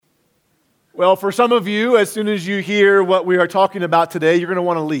Well, for some of you, as soon as you hear what we are talking about today, you're going to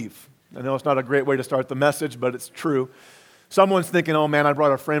want to leave. I know it's not a great way to start the message, but it's true. Someone's thinking, oh man, I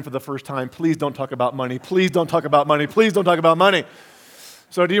brought a friend for the first time. Please don't talk about money. Please don't talk about money. Please don't talk about money.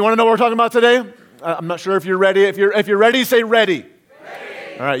 So do you want to know what we're talking about today? I'm not sure if you're ready. If you're ready, say ready.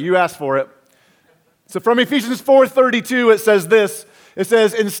 Ready. All right, you asked for it. So from Ephesians 4:32, it says this. It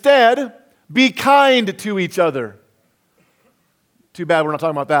says, instead, be kind to each other. Too bad we're not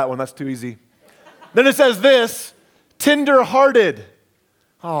talking about that one. That's too easy. Then it says this, tender-hearted.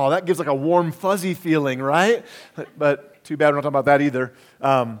 Oh, that gives like a warm, fuzzy feeling, right? But too bad we're not talking about that either.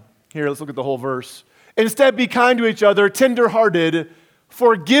 Here, let's look at the whole verse. Instead, be kind to each other, tender-hearted,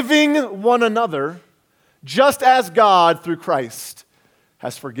 forgiving one another, just as God, through Christ,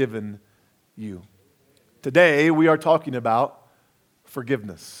 has forgiven you. Today, we are talking about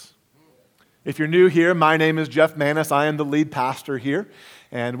forgiveness. If you're new here, my name is Jeff Manis. I am the lead pastor here.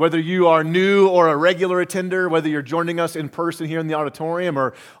 And whether you are new or a regular attender, whether you're joining us in person here in the auditorium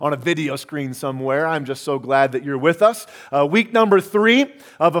or on a video screen somewhere, I'm just so glad that you're with us. Week number 3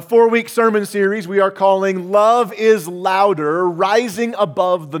 of a 4-week sermon series we are calling Love is Louder, Rising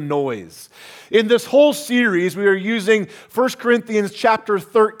Above the Noise. In this whole series, we are using 1 Corinthians chapter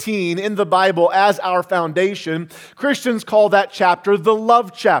 13 in the Bible as our foundation. Christians call that chapter the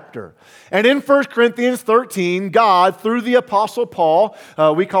love chapter. And in 1 Corinthians 13, God, through the Apostle Paul,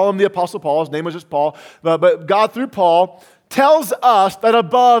 we call him the Apostle Paul, his name was just Paul, but God through Paul tells us that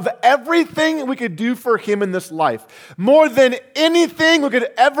above everything we could do for him in this life, more than anything we could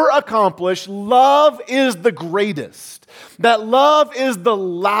ever accomplish, love is the greatest. That love is the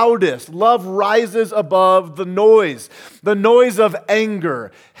loudest. Love rises above the noise of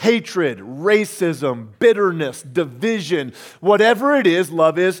anger, hatred, racism, bitterness, division. Whatever it is,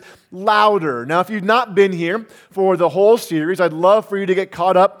 love is louder. Now, if you've not been here for the whole series, I'd love for you to get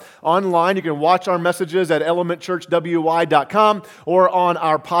caught up online. You can watch our messages at elementchurchwy.com or on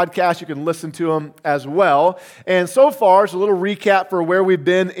our podcast. You can listen to them as well. And so far, it's a little recap for where we've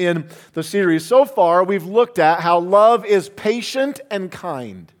been in the series. So far, we've looked at how love is patient and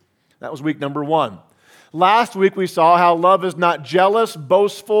kind. That was week number 1. Last week, we saw how love is not jealous,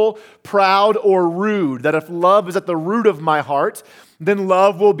 boastful, proud, or rude. That if love is at the root of my heart, then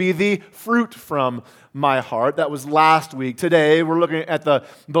love will be the fruit from my heart. That was last week. Today, we're looking at the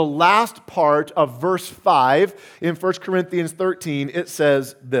last part of verse 5 in 1 Corinthians 13. It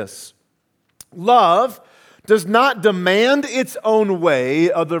says this, love does not demand its own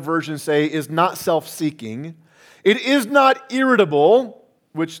way, other versions say is not self-seeking. It is not irritable,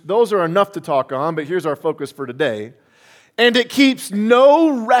 which those are enough to talk on, but here's our focus for today. And it keeps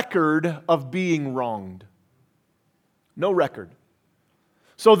no record of being wronged. No record.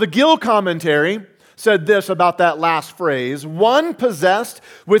 So the Gill commentary said this about that last phrase, one possessed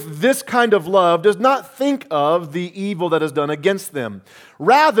with this kind of love does not think of the evil that is done against them.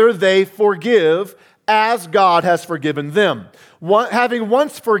 Rather, they forgive as God has forgiven them. Having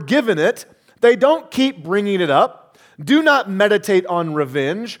once forgiven it, they don't keep bringing it up, do not meditate on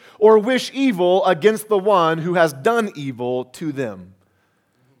revenge, or wish evil against the one who has done evil to them.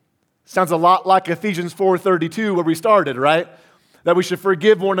 Sounds a lot like Ephesians 4:32 where we started, right? That we should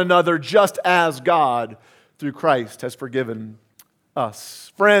forgive one another just as God, through Christ, has forgiven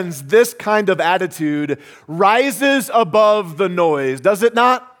us. Friends, this kind of attitude rises above the noise, does it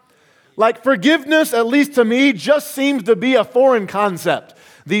not? Like forgiveness, at least to me, just seems to be a foreign concept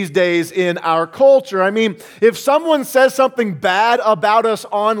these days in our culture. I mean, if someone says something bad about us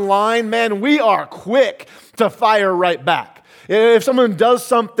online, man, we are quick to fire right back. If someone does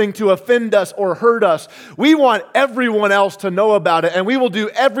something to offend us or hurt us, we want everyone else to know about it, and we will do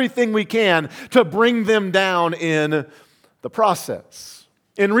everything we can to bring them down in the process.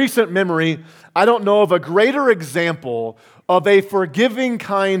 In recent memory, I don't know of a greater example of a forgiving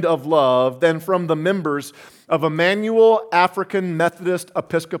kind of love than from the members of Emmanuel African Methodist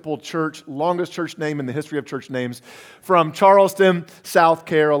Episcopal Church, longest church name in the history of church names, from Charleston, South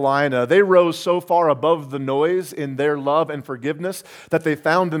Carolina. They rose so far above the noise in their love and forgiveness that they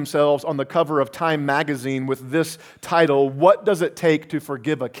found themselves on the cover of Time magazine with this title, What Does It Take to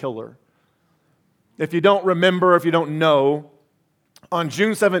Forgive a Killer? If you don't remember, if you don't know, on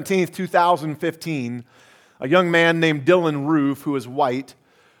June 17th, 2015, a young man named Dylan Roof, who is white,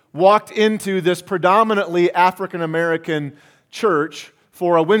 walked into this predominantly African-American church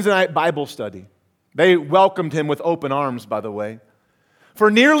for a Wednesday night Bible study. They welcomed him with open arms, by the way. For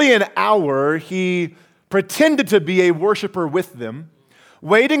nearly an hour, he pretended to be a worshiper with them,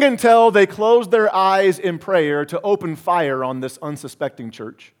 waiting until they closed their eyes in prayer to open fire on this unsuspecting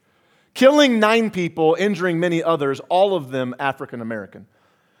church, killing 9 people, injuring many others, all of them African-American.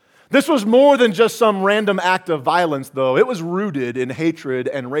 This was more than just some random act of violence, though. It was rooted in hatred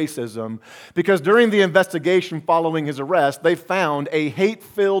and racism because during the investigation following his arrest, they found a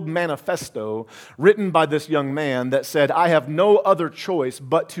hate-filled manifesto written by this young man that said, "I have no other choice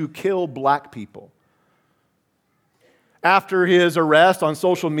but to kill black people." After his arrest on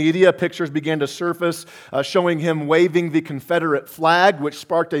social media, pictures began to surface showing him waving the Confederate flag, which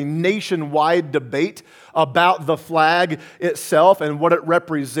sparked a nationwide debate about the flag itself and what it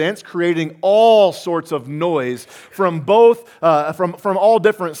represents, creating all sorts of noise from all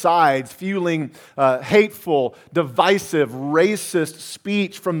different sides, fueling hateful, divisive, racist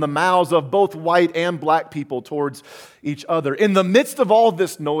speech from the mouths of both white and black people towards each other. In the midst of all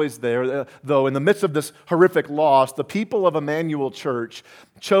this noise there, though, in the midst of this horrific loss, the people of Emmanuel Church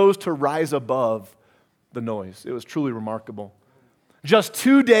chose to rise above the noise. It was truly remarkable. Just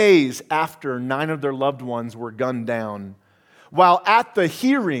 2 days after 9 of their loved ones were gunned down, while at the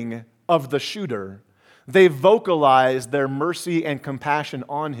hearing of the shooter, they vocalized their mercy and compassion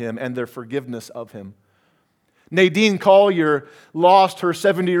on him and their forgiveness of him. Nadine Collier lost her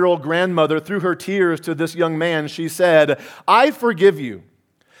 70-year-old grandmother through her tears to this young man. She said, "I forgive you.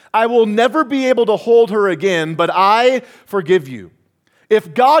 I will never be able to hold her again, but I forgive you.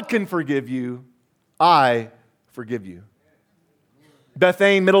 If God can forgive you, I forgive you."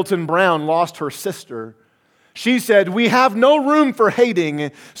 Bethane Middleton Brown lost her sister. She said, "We have no room for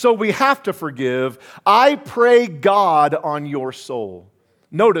hating, so we have to forgive. I pray God on your soul."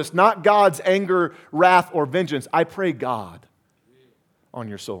 Notice, not God's anger, wrath, or vengeance. I pray God on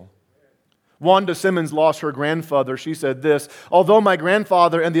your soul. Wanda Simmons lost her grandfather. She said this, "Although my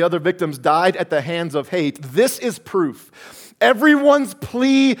grandfather and the other victims died at the hands of hate, this is proof. Everyone's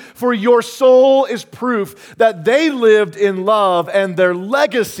plea for your soul is proof that they lived in love and their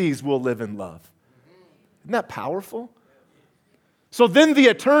legacies will live in love." Isn't that powerful? So then the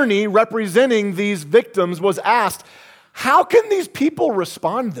attorney representing these victims was asked, how can these people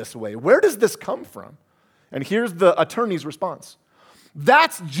respond this way? Where does this come from? And here's the attorney's response.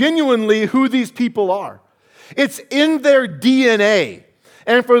 That's genuinely who these people are. It's in their DNA.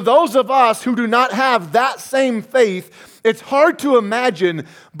 And for those of us who do not have that same faith, it's hard to imagine,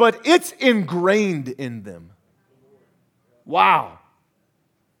 but it's ingrained in them. Wow.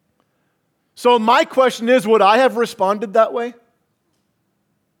 So my question is, would I have responded that way?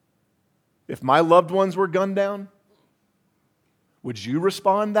 If my loved ones were gunned down? Would you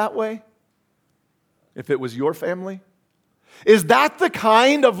respond that way if it was your family? Is that the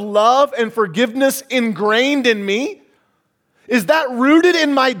kind of love and forgiveness ingrained in me? Is that rooted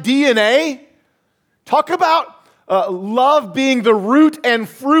in my DNA? Talk about love being the root and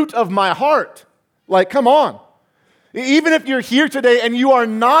fruit of my heart. Like, come on. Even if you're here today and you are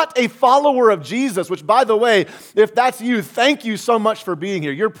not a follower of Jesus, which, by the way, if that's you, thank you so much for being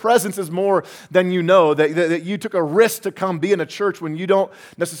here. Your presence is more than you know, that you took a risk to come be in a church when you don't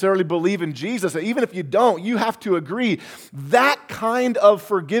necessarily believe in Jesus. Even if you don't, you have to agree that kind of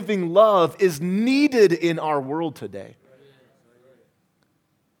forgiving love is needed in our world today.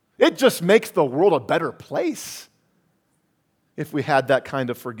 It just makes the world a better place if we had that kind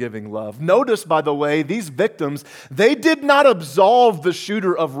of forgiving love. Notice, by the way, these victims, they did not absolve the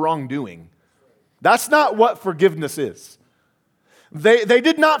shooter of wrongdoing. That's not what forgiveness is. They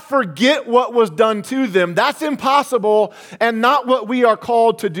did not forget what was done to them. That's impossible and not what we are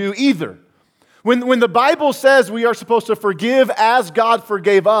called to do either. When the Bible says we are supposed to forgive as God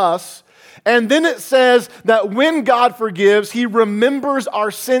forgave us, and then it says that when God forgives, He remembers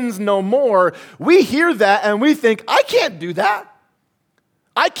our sins no more. We hear that and we think, I can't do that.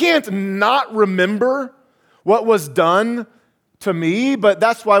 I can't not remember what was done to me, but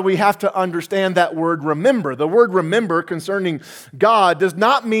that's why we have to understand that word remember. The word remember concerning God does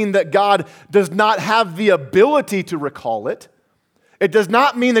not mean that God does not have the ability to recall it. It does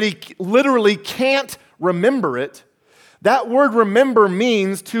not mean that He literally can't remember it. That word remember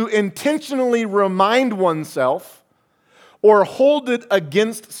means to intentionally remind oneself or hold it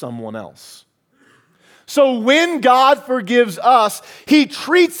against someone else. So when God forgives us, He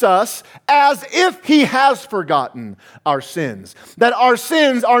treats us as if He has forgotten our sins. That our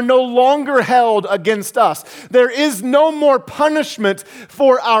sins are no longer held against us. There is no more punishment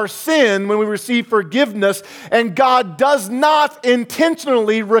for our sin when we receive forgiveness, and God does not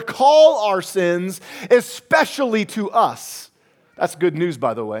intentionally recall our sins, especially to us. That's good news,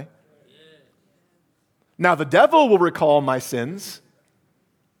 by the way. Now, the devil will recall my sins.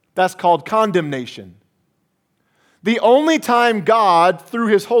 That's called condemnation. The only time God, through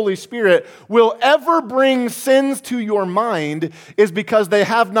His Holy Spirit, will ever bring sins to your mind is because they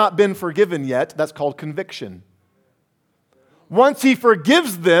have not been forgiven yet. That's called conviction. Once he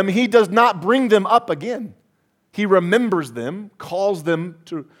forgives them, he does not bring them up again. He remembers them, calls them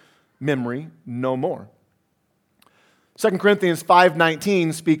to memory no more. 2 Corinthians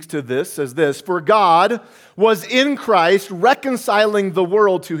 5:19 speaks to this, says this, "For God was in Christ reconciling the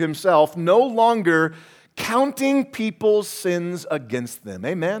world to himself, no longer counting people's sins against them."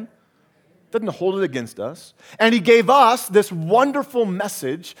 Amen? Doesn't hold it against us. And he gave us this wonderful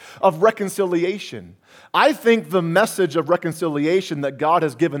message of reconciliation. I think the message of reconciliation that God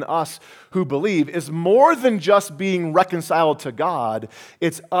has given us who believe is more than just being reconciled to God.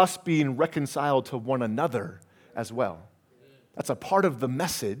 It's us being reconciled to one another as well. That's a part of the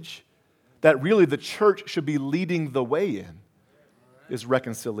message that really the church should be leading the way in, is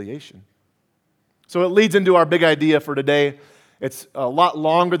reconciliation. So it leads into our big idea for today. It's a lot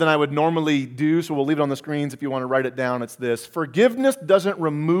longer than I would normally do, so we'll leave it on the screens if you want to write it down. It's this: forgiveness doesn't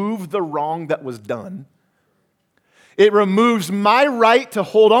remove the wrong that was done. It removes my right to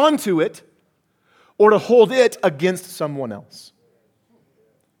hold on to it or to hold it against someone else.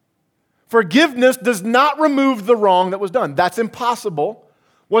 Forgiveness does not remove the wrong that was done. That's impossible.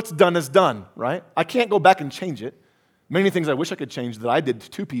 What's done is done, right? I can't go back and change it. Many things I wish I could change that I did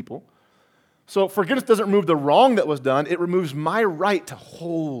to people. So forgiveness doesn't remove the wrong that was done. It removes my right to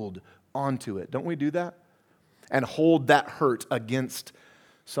hold onto it. Don't we do that? And hold that hurt against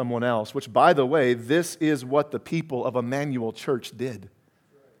someone else, which, by the way, this is what the people of Emmanuel Church did.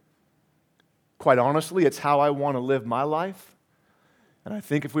 Quite honestly, it's how I want to live my life. And I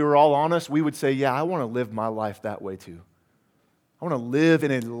think if we were all honest, we would say, yeah, I want to live my life that way too. I want to live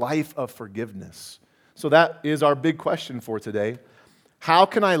in a life of forgiveness. So that is our big question for today. How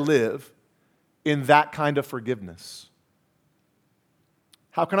can I live in that kind of forgiveness?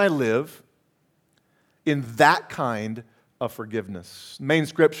 How can I live in that kind of forgiveness? Main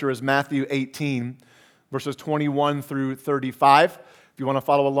scripture is Matthew 18, verses 21 through 35. If you want to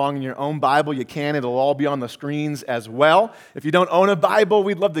follow along in your own Bible, you can. It'll all be on the screens as well. If you don't own a Bible,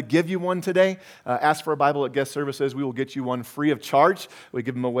 we'd love to give you one today. Ask for a Bible at guest services. We will get you one free of charge. We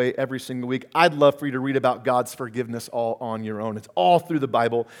give them away every single week. I'd love for you to read about God's forgiveness all on your own. It's all through the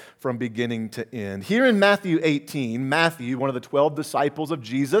Bible from beginning to end. Here in Matthew 18, Matthew, one of the 12 disciples of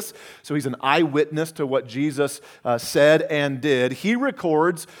Jesus, so he's an eyewitness to what Jesus said and did, he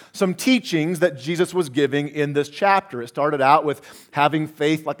records some teachings that Jesus was giving in this chapter. It started out with having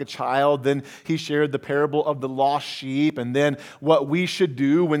faith like a child. Then he shared the parable of the lost sheep, and then what we should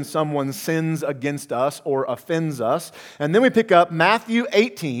do when someone sins against us or offends us. And then we pick up Matthew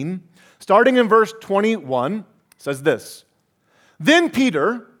 18, starting in verse 21, says this: "Then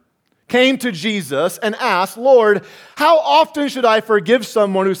Peter came to Jesus and asked, 'Lord, how often should I forgive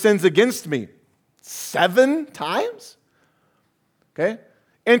someone who sins against me? 7 times?'" Okay?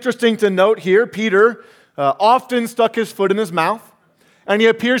 Interesting to note here, Peter often stuck his foot in his mouth. And he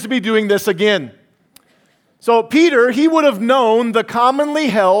appears to be doing this again. So Peter, he would have known the commonly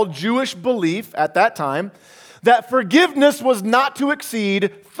held Jewish belief at that time that forgiveness was not to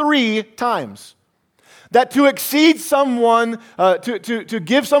exceed 3 times. That to exceed someone, to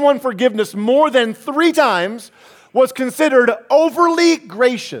give someone forgiveness more than 3 times was considered overly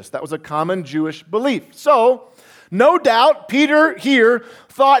gracious. That was a common Jewish belief. So, no doubt, Peter here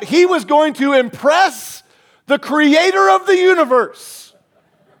thought he was going to impress the creator of the universe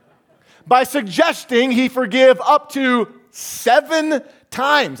by suggesting he forgive up to 7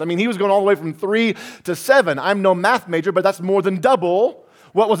 times. I mean, he was going all the way from 3 to 7. I'm no math major, but that's more than double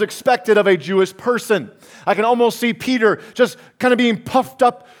what was expected of a Jewish person. I can almost see Peter just kind of being puffed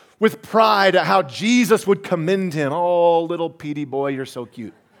up with pride at how Jesus would commend him. "Oh, little Petey boy, you're so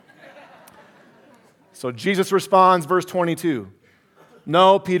cute." So Jesus responds, verse 22,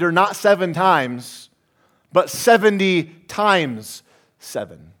 "No, Peter, not 7 times, but 70 times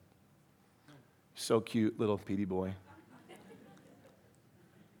 7. So cute, little Petey boy.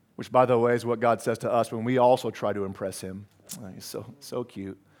 Which, by the way, is what God says to us when we also try to impress him. Oh, he's so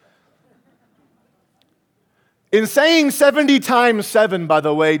cute. In saying 70 times 7, by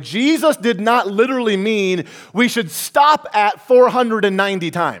the way, Jesus did not literally mean we should stop at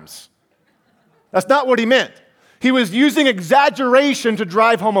 490 times. That's not what he meant. He was using exaggeration to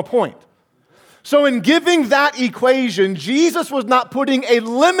drive home a point. So in giving that equation, Jesus was not putting a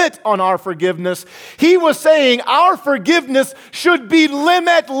limit on our forgiveness. He was saying our forgiveness should be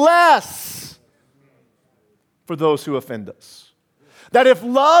limitless for those who offend us. That if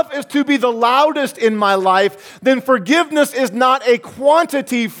love is to be the loudest in my life, then forgiveness is not a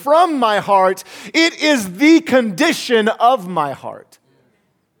quantity from my heart. It is the condition of my heart.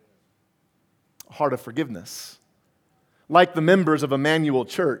 A heart of forgiveness. Like the members of Emmanuel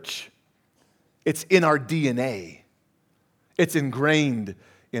Church, it's in our DNA. It's ingrained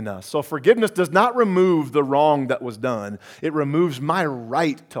in us. So forgiveness does not remove the wrong that was done. It removes my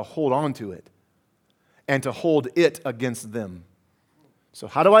right to hold on to it and to hold it against them. So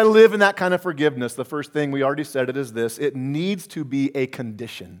how do I live in that kind of forgiveness? The first thing, we already said it, is this. It needs to be a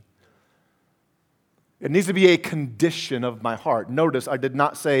condition. It needs to be a condition of my heart. Notice, I did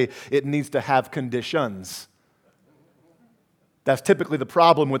not say it needs to have conditions. That's typically the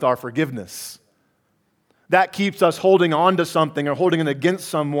problem with our forgiveness. That keeps us holding on to something or holding it against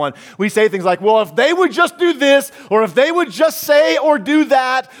someone. We say things like, well, if they would just do this, or if they would just say or do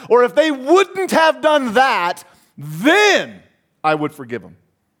that, or if they wouldn't have done that, then I would forgive them.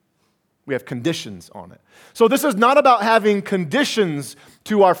 We have conditions on it. So this is not about having conditions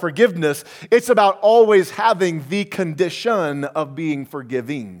to our forgiveness. It's about always having the condition of being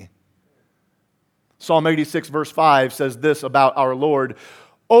forgiving. Psalm 86 verse 5 says this about our Lord.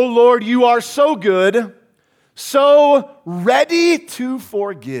 O Lord, you are so good, so ready to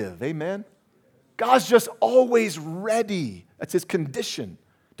forgive. Amen? God's just always ready. That's his condition,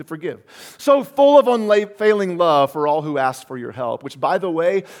 to forgive. So full of unfailing love for all who ask for your help, which, by the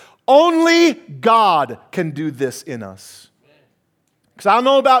way, only God can do this in us. Because I don't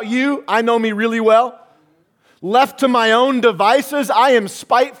know about you, I know me really well. Left to my own devices, I am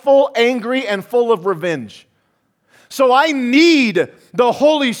spiteful, angry, and full of revenge. So I need the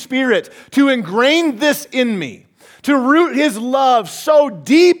Holy Spirit to ingrain this in me, to root his love so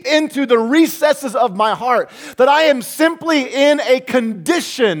deep into the recesses of my heart that I am simply in a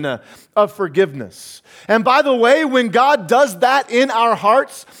condition of forgiveness. And by the way, when God does that in our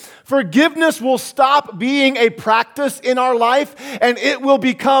hearts, forgiveness will stop being a practice in our life and it will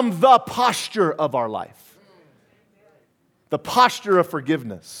become the posture of our life. The posture of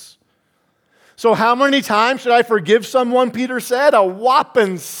forgiveness. So how many times should I forgive someone, Peter said? A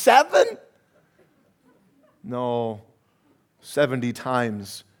whopping 7? No, 70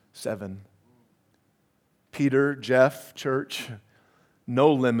 times 7. Peter, Jeff, church,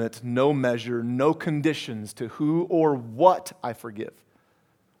 no limit, no measure, no conditions to who or what I forgive.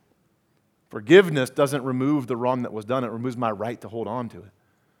 Forgiveness doesn't remove the wrong that was done. It removes my right to hold on to it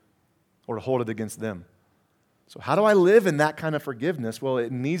or to hold it against them. So how do I live in that kind of forgiveness? Well,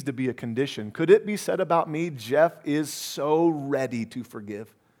 it needs to be a condition. Could it be said about me, Jeff is so ready to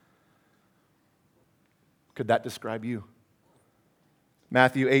forgive? Could that describe you?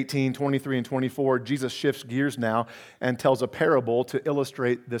 Matthew 18, 23 and 24, Jesus shifts gears now and tells a parable to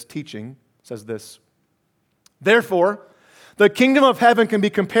illustrate this teaching. It says this, therefore, the kingdom of heaven can be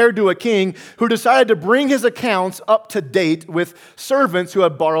compared to a king who decided to bring his accounts up to date with servants who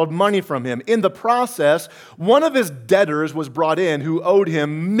had borrowed money from him. In the process, one of his debtors was brought in who owed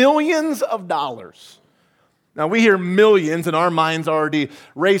him millions of dollars. Now, we hear millions and our minds already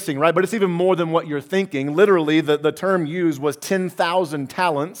racing, right? But it's even more than what you're thinking. Literally, the term used was 10,000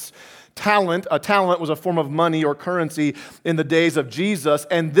 talents. A talent was a form of money or currency in the days of Jesus,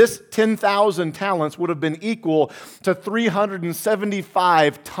 and this 10,000 talents would have been equal to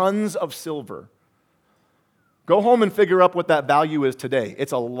 375 tons of silver. Go home and figure out what that value is today.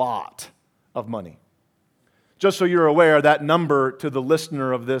 It's a lot of money. Just so you're aware, that number to the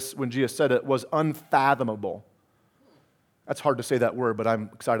listener of this, when Jesus said it, was unfathomable. That's hard to say that word, but I'm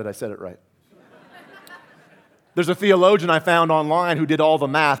excited I said it right. There's a theologian I found online who did all the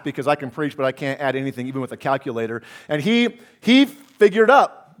math because I can preach, but I can't add anything even with a calculator. And he figured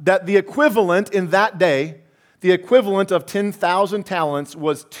up that the equivalent in that day, the equivalent of 10,000 talents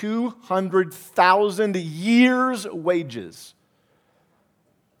was 200,000 years' wages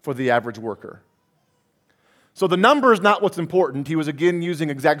for the average worker. So the number is not what's important. He was again using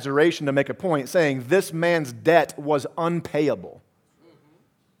exaggeration to make a point, saying this man's debt was unpayable.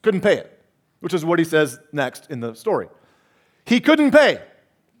 Couldn't pay it. Which is what he says next in the story. He couldn't pay.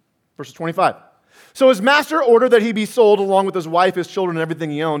 Verses 25. So his master ordered that he be sold along with his wife, his children, and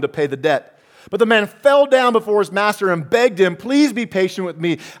everything he owned to pay the debt. But the man fell down before his master and begged him, please be patient with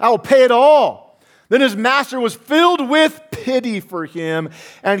me. I will pay it all. Then his master was filled with pity for him,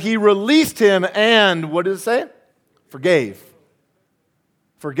 and he released him and, what does it say? Forgave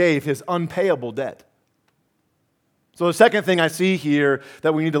his unpayable debt. So the second thing I see here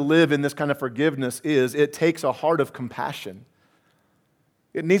that we need to live in this kind of forgiveness is it takes a heart of compassion.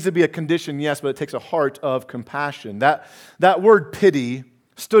 It needs to be a condition, yes, but it takes a heart of compassion. That word pity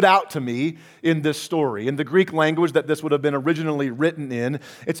stood out to me in this story. In the Greek language that this would have been originally written in,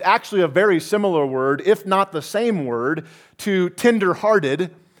 it's actually a very similar word, if not the same word, to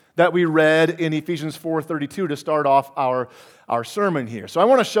tender-hearted that we read in Ephesians 4:32 to start off our sermon here. So I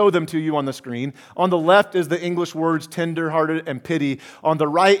want to show them to you on the screen. On the left is the English words tenderhearted and pity. On the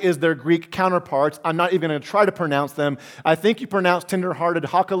right is their Greek counterparts. I'm not even going to try to pronounce them. I think you pronounce tenderhearted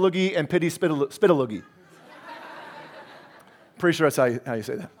hakalugi and pity spitalugi. Pretty sure that's how you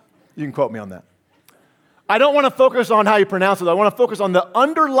say that. You can quote me on that. I don't want to focus on how you pronounce it. I want to focus on the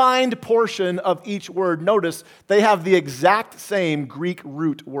underlined portion of each word. Notice they have the exact same Greek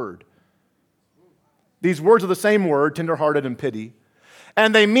root word. These words are the same word, tenderhearted and pity.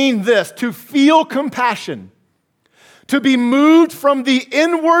 And they mean this: to feel compassion, to be moved from the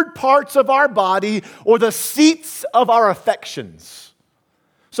inward parts of our body or the seats of our affections.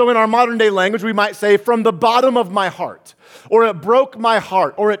 So in our modern day language, we might say, from the bottom of my heart, or it broke my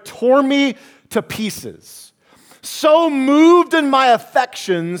heart, or it tore me to pieces. So moved in my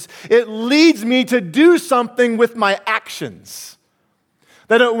affections, it leads me to do something with my actions.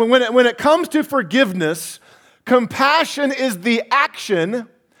 That when it comes to forgiveness, compassion is the action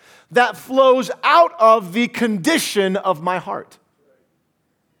that flows out of the condition of my heart.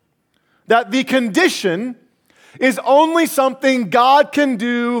 That the condition is only something God can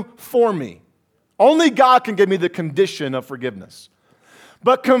do for me. Only God can give me the condition of forgiveness.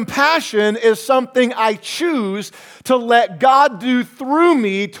 But compassion is something I choose to let God do through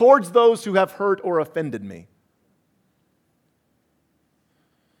me towards those who have hurt or offended me.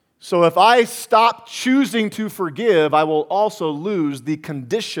 So if I stop choosing to forgive, I will also lose the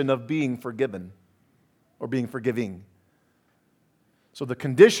condition of being forgiven or being forgiving. So the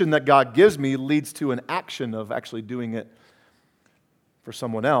condition that God gives me leads to an action of actually doing it for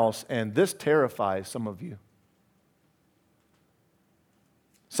someone else, and this terrifies some of you.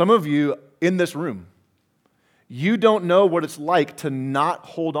 Some of you in this room, you don't know what it's like to not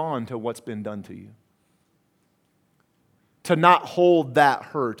hold on to what's been done to you. To not hold that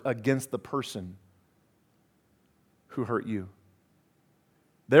hurt against the person who hurt you.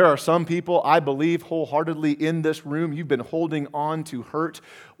 There are some people, I believe wholeheartedly in this room, you've been holding on to hurt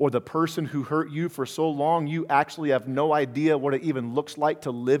or the person who hurt you for so long, you actually have no idea what it even looks like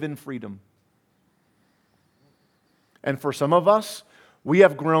to live in freedom. And for some of us, we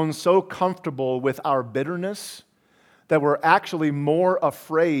have grown so comfortable with our bitterness that we're actually more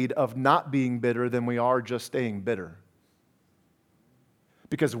afraid of not being bitter than we are just staying bitter.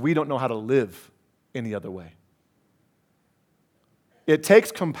 Because we don't know how to live any other way. It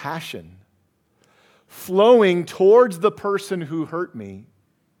takes compassion flowing towards the person who hurt me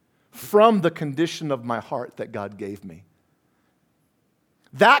from the condition of my heart that God gave me.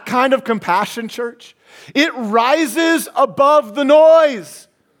 That kind of compassion, church, it rises above the noise.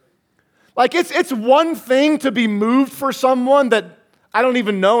 Like it's one thing to be moved for someone that I don't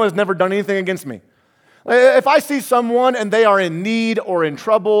even know has never done anything against me. If I see someone and they are in need or in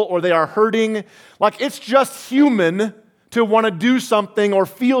trouble or they are hurting, like it's just human to want to do something or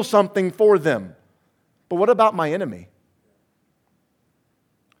feel something for them. But what about my enemy?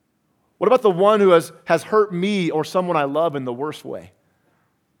 What about the one who has hurt me or someone I love in the worst way?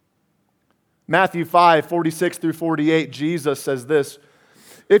 Matthew 5:46 through 48, Jesus says this: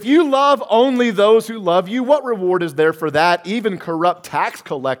 if you love only those who love you, what reward is there for that? Even corrupt tax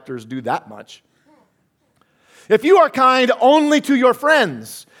collectors do that much. If you are kind only to your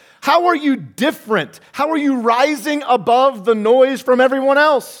friends, how are you different? How are you rising above the noise from everyone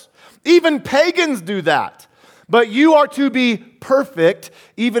else? Even pagans do that. But you are to be perfect,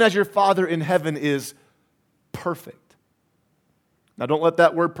 even as your Father in heaven is perfect. Now, don't let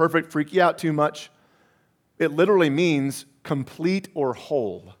that word perfect freak you out too much. It literally means complete or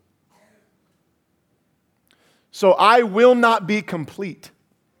whole. So I will not be complete.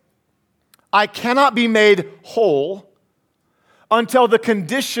 I cannot be made whole until the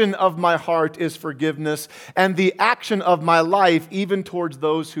condition of my heart is forgiveness and the action of my life, even towards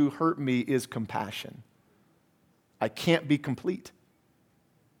those who hurt me, is compassion. I can't be complete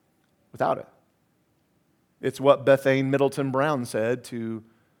without it. It's what Bethane Middleton Brown said to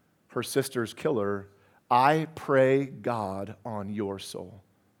her sister's killer: I pray God on your soul.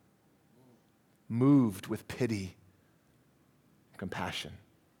 Moved with pity, compassion.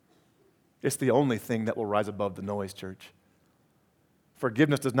 It's the only thing that will rise above the noise, church.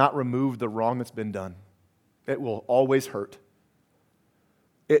 Forgiveness does not remove the wrong that's been done. It will always hurt.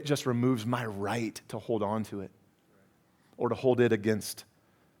 It just removes my right to hold on to it or to hold it against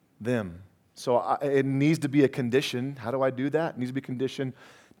them. So it needs to be a condition. How do I do that? It needs to be a condition.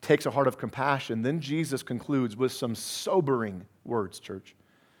 Takes a heart of compassion. Then Jesus concludes with some sobering words, church.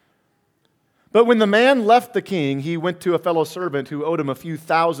 But when the man left the king, he went to a fellow servant who owed him a few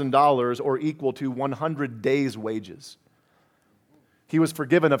 $1,000s or equal to 100 days' wages. he was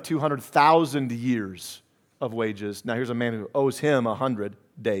forgiven of 200,000 years of wages. Now here's a man who owes him 100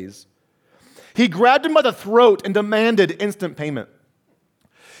 days. He grabbed him by the throat and demanded instant payment.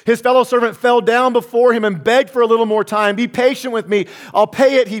 His fellow servant fell down before him and begged for a little more time. Be patient with me. I'll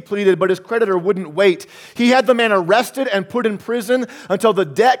pay it, he pleaded, but his creditor wouldn't wait. He had the man arrested and put in prison until the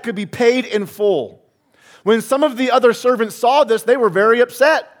debt could be paid in full. When some of the other servants saw this, they were very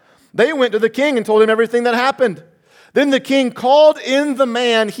upset. They went to the king and told him everything that happened. Then the king called in the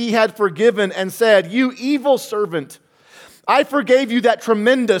man he had forgiven and said, "You evil servant, I forgave you that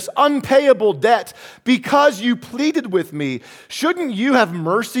tremendous, unpayable debt because you pleaded with me. Shouldn't you have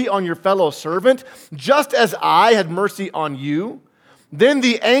mercy on your fellow servant, just as I had mercy on you?" Then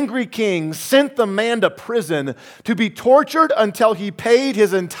the angry king sent the man to prison to be tortured until he paid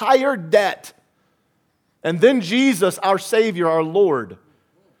his entire debt. And then Jesus, our Savior, our Lord,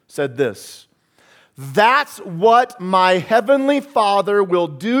 said this, "That's what my heavenly Father will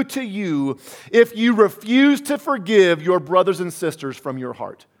do to you if you refuse to forgive your brothers and sisters from your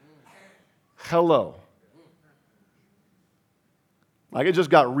heart." Hello. Like it just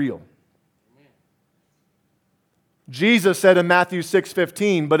got real. Jesus said in Matthew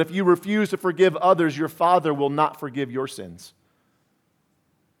 6:15, "But if you refuse to forgive others, your Father will not forgive your sins."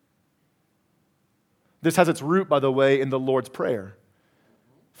 This has its root, by the way, in the Lord's Prayer.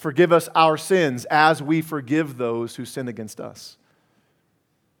 Forgive us our sins as we forgive those who sin against us.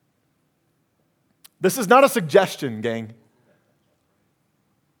 This is not a suggestion, gang.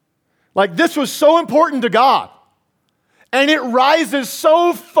 Like, this was so important to God. And it rises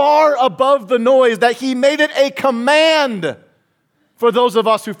so far above the noise that he made it a command for those of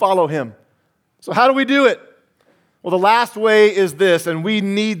us who follow him. So how do we do it? Well, the last way is this, and we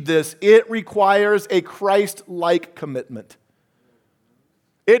need this. It requires a Christ-like commitment.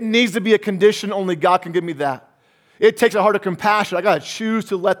 It needs to be a condition. Only God can give me that. It takes a heart of compassion. I got to choose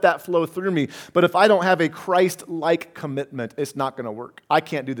to let that flow through me. But if I don't have a Christ-like commitment, it's not going to work. I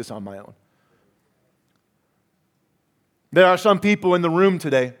can't do this on my own. There are some people in the room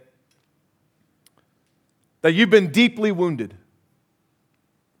today that you've been deeply wounded.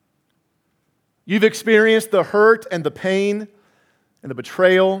 You've experienced the hurt and the pain and the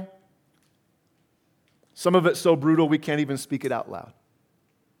betrayal. Some of it so brutal we can't even speak it out loud.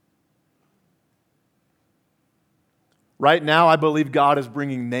 Right now, I believe God is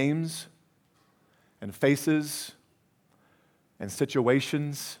bringing names and faces and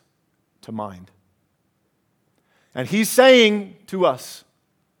situations to mind. And he's saying to us,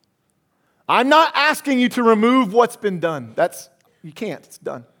 I'm not asking you to remove what's been done. You can't, it's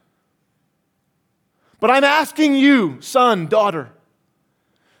done. But I'm asking you, son, daughter,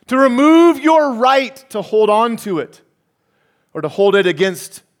 to remove your right to hold on to it or to hold it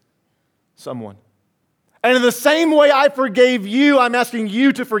against someone. And in the same way I forgave you, I'm asking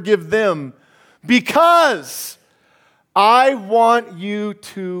you to forgive them because I want you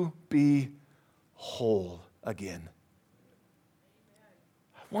to be whole again.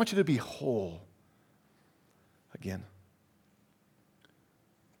 I want you to be whole again.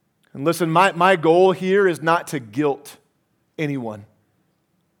 And listen, my goal here is not to guilt anyone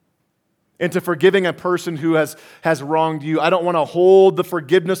into forgiving a person who has wronged you. I don't want to hold the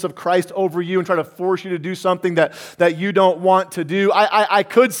forgiveness of Christ over you and try to force you to do something that you don't want to do. I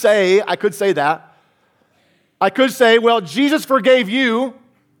could say that. I could say, well, Jesus forgave you,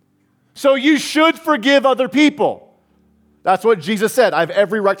 so you should forgive other people. That's what Jesus said. I have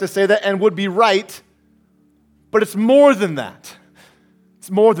every right to say that and would be right, but it's more than that. It's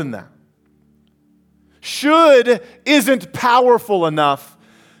more than that. Should isn't powerful enough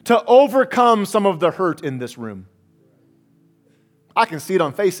to overcome some of the hurt in this room. I can see it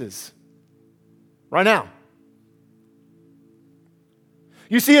on faces right now.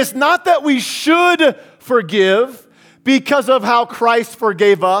 You see, it's not that we should forgive because of how Christ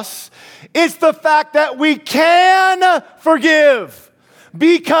forgave us. It's the fact that we can forgive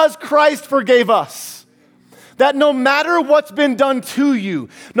because Christ forgave us. That no matter what's been done to you,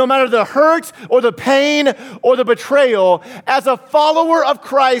 no matter the hurt or the pain or the betrayal, as a follower of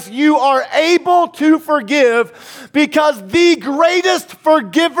Christ, you are able to forgive because the greatest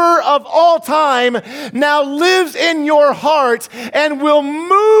forgiver of all time now lives in your heart and will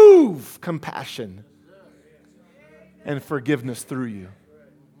move compassion and forgiveness through you.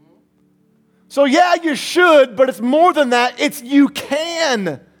 So yeah, you should, but it's more than that. It's you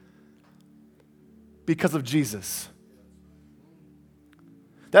can. Because of Jesus.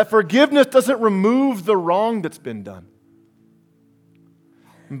 That forgiveness doesn't remove the wrong that's been done.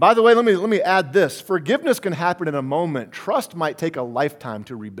 And by the way, let me add this. Forgiveness can happen in a moment. Trust might take a lifetime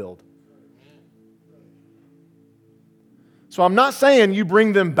to rebuild. So I'm not saying you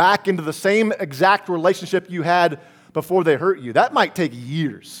bring them back into the same exact relationship you had before they hurt you. That might take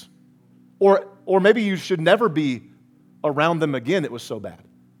years. Or maybe you should never be around them again. It was so bad.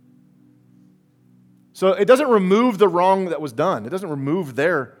 So it doesn't remove the wrong that was done. It doesn't remove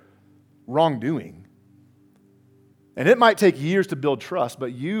their wrongdoing. And it might take years to build trust,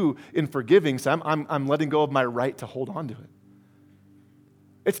 but you, in forgiving, say, I'm letting go of my right to hold on to it.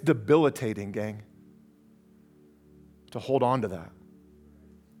 It's debilitating, gang, to hold on to that.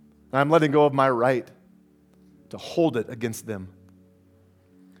 And I'm letting go of my right to hold it against them.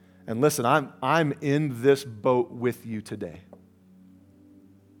 And listen, I'm in this boat with you today.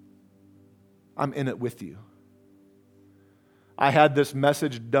 I'm in it with you. I had this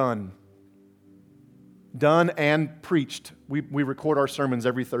message done and preached. We record our sermons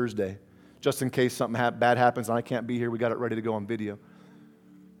every Thursday, just in case something bad happens and I can't be here. We got it ready to go on video.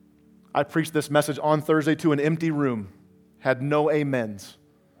 I preached this message on Thursday to an empty room, had no amens.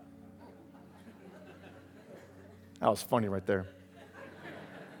 That was funny right there.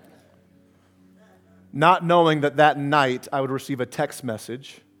 Not knowing that night I would receive a text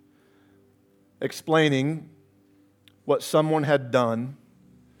message explaining what someone had done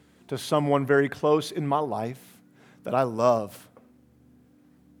to someone very close in my life that I love.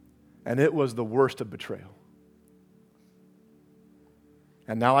 And it was the worst of betrayal.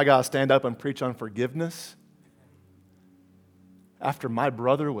 And now I got to stand up and preach on forgiveness after my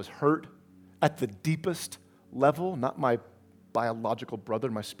brother was hurt at the deepest level, not my biological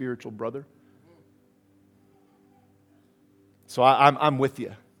brother, my spiritual brother. So I'm with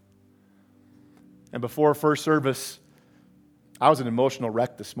you. And before first service, I was an emotional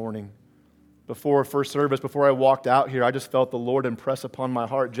wreck this morning. Before first service, before I walked out here, I just felt the Lord impress upon my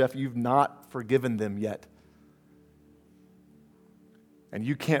heart, Jeff, you've not forgiven them yet. And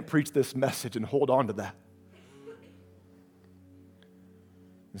you can't preach this message and hold on to that.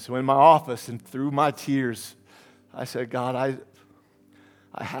 And so in my office and through my tears, I said, God,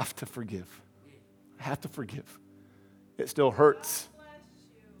 I have to forgive. I have to forgive. It still hurts.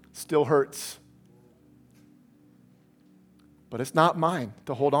 Still hurts. But it's not mine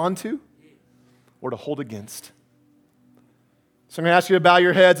to hold on to or to hold against. So I'm going to ask you to bow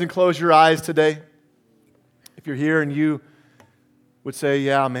your heads and close your eyes today. If you're here and you would say,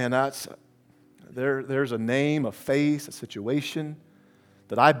 yeah, man, there's a name, a face, a situation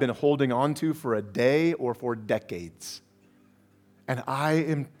that I've been holding on to for a day or for decades. And I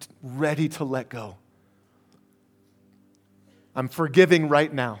am ready to let go. I'm forgiving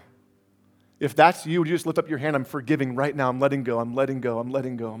right now. If that's you, would you just lift up your hand? I'm forgiving right now. I'm letting go. I'm letting go. I'm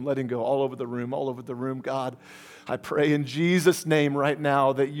letting go. I'm letting go all over the room, all over the room. God, I pray in Jesus' name right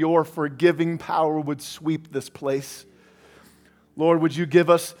now that your forgiving power would sweep this place. Lord, would you give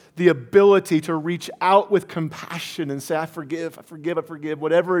us the ability to reach out with compassion and say, I forgive,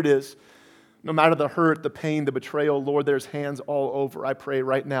 whatever it is. No matter the hurt, the pain, the betrayal, Lord, there's hands all over. I pray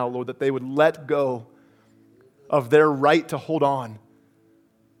right now, Lord, that they would let go of their right to hold on.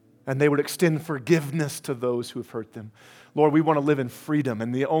 And they would extend forgiveness to those who have hurt them. Lord, we want to live in freedom,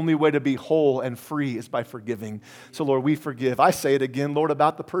 and the only way to be whole and free is by forgiving. So, Lord, we forgive. I say it again, Lord,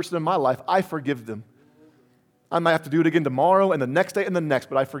 about the person in my life. I forgive them. I might have to do it again tomorrow and the next day and the next,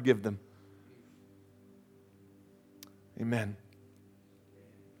 but I forgive them. Amen.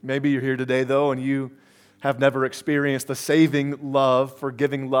 Maybe you're here today, though, and you have never experienced the saving love,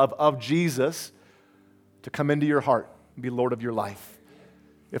 forgiving love of Jesus to come into your heart and be Lord of your life.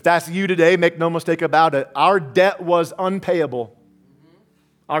 If that's you today, make no mistake about it. Our debt was unpayable.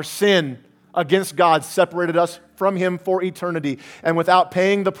 Our sin against God separated us from Him for eternity. And without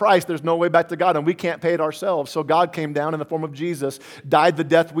paying the price, there's no way back to God, and we can't pay it ourselves. So God came down in the form of Jesus, died the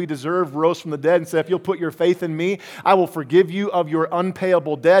death we deserve, rose from the dead, and said, if you'll put your faith in me, I will forgive you of your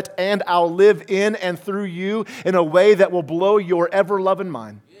unpayable debt, and I'll live in and through you in a way that will blow your ever-loving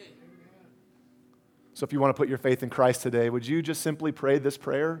mind. So if you want to put your faith in Christ today, would you just simply pray this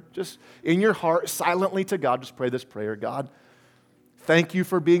prayer? Just in your heart, silently to God, just pray this prayer. God, thank you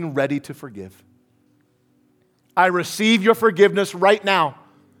for being ready to forgive. I receive your forgiveness right now.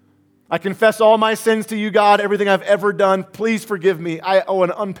 I confess all my sins to you, God, everything I've ever done. Please forgive me. I owe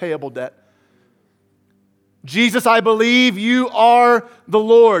an unpayable debt. Jesus, I believe you are the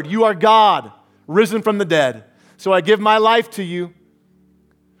Lord. You are God, risen from the dead. So I give my life to you.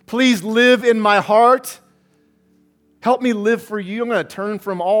 Please live in my heart. Help me live for you. I'm going to turn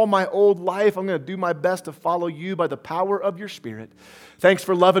from all my old life. I'm going to do my best to follow you by the power of your Spirit. Thanks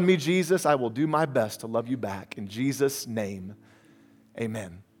for loving me, Jesus. I will do my best to love you back. In Jesus' name,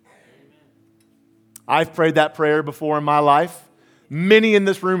 amen. I've prayed that prayer before in my life. Many in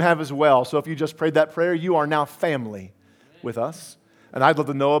this room have as well. So if you just prayed that prayer, you are now family with us. And I'd love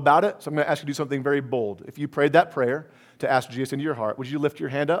to know about it, so I'm going to ask you to do something very bold. If you prayed that prayer to ask Jesus into your heart, would you lift your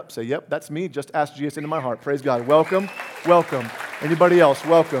hand up? Say, yep, that's me. Just ask Jesus into my heart. Praise God. Welcome. Welcome. Anybody else?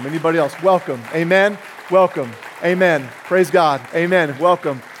 Welcome. Anybody else? Welcome. Amen. Welcome. Amen. Praise God. Amen.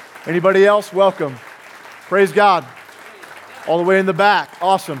 Welcome. Anybody else? Welcome. Praise God. All the way in the back.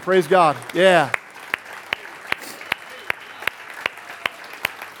 Awesome. Praise God. Yeah.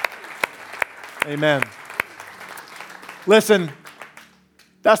 Amen. Listen,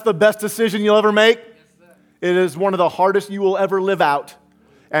 that's the best decision you'll ever make. It is one of the hardest you will ever live out.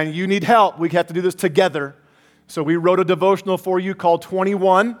 And you need help. We have to do this together. So we wrote a devotional for you called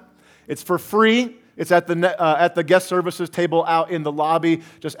 21. It's for free. It's at the guest services table out in the lobby.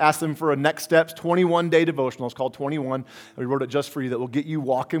 Just ask them for a next steps 21-day devotional. It's called 21. We wrote it just for you that will get you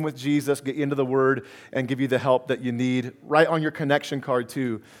walking with Jesus, get you into the Word, and give you the help that you need. Right on your connection card,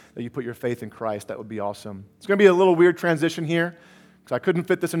 too, that you put your faith in Christ. That would be awesome. It's going to be a little weird transition here because I couldn't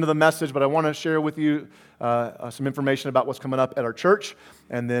fit this into the message, but I want to share with you some information about what's coming up at our church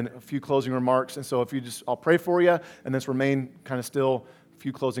and then a few closing remarks. And so if you I'll pray for you and then remain kind of still, a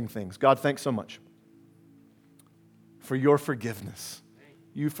few closing things. God, thanks so much for your forgiveness.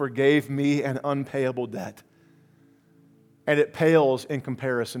 You forgave me an unpayable debt. And it pales in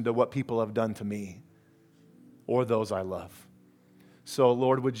comparison to what people have done to me or those I love. So,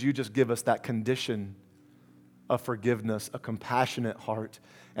 Lord, would you just give us that condition of forgiveness, a compassionate heart,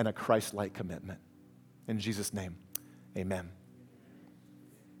 and a Christ-like commitment. In Jesus' name, amen.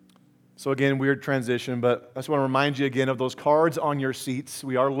 So again, weird transition, but I just want to remind you again of those cards on your seats.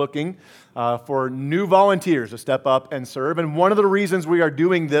 We are looking for new volunteers to step up and serve. And one of the reasons we are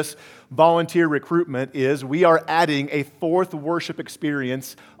doing this volunteer recruitment is we are adding a fourth worship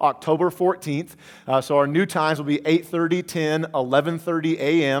experience October 14th. So our new times will be 8:30, 10, 11:30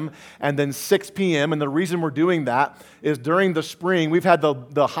 a.m., and then 6 p.m. And the reason we're doing that is during the spring, we've had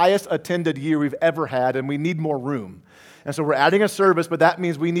the highest attended year we've ever had, and we need more room. And so we're adding a service, but that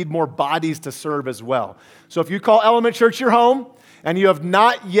means we need more bodies to serve as well. So if you call Element Church your home and you have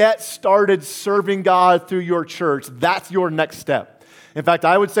not yet started serving God through your church, that's your next step. In fact,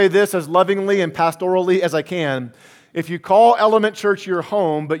 I would say this as lovingly and pastorally as I can. If you call Element Church your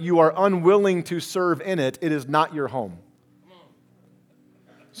home, but you are unwilling to serve in it, it is not your home.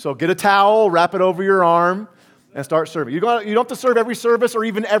 So get a towel, wrap it over your arm, and start serving. You don't have to serve every service or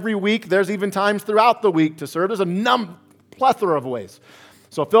even every week. There's even times throughout the week to serve. There's a plethora of ways.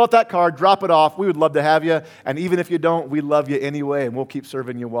 So fill out that card, drop it off. We would love to have you. And even if you don't, we love you anyway, and we'll keep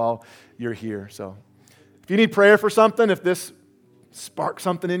serving you while you're here. So if you need prayer for something, if this sparks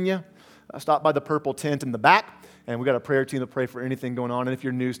something in you, stop by the purple tent in the back, and we got a prayer team to pray for anything going on. And if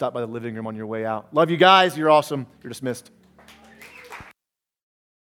you're new, stop by the living room on your way out. Love you guys. You're awesome. You're dismissed.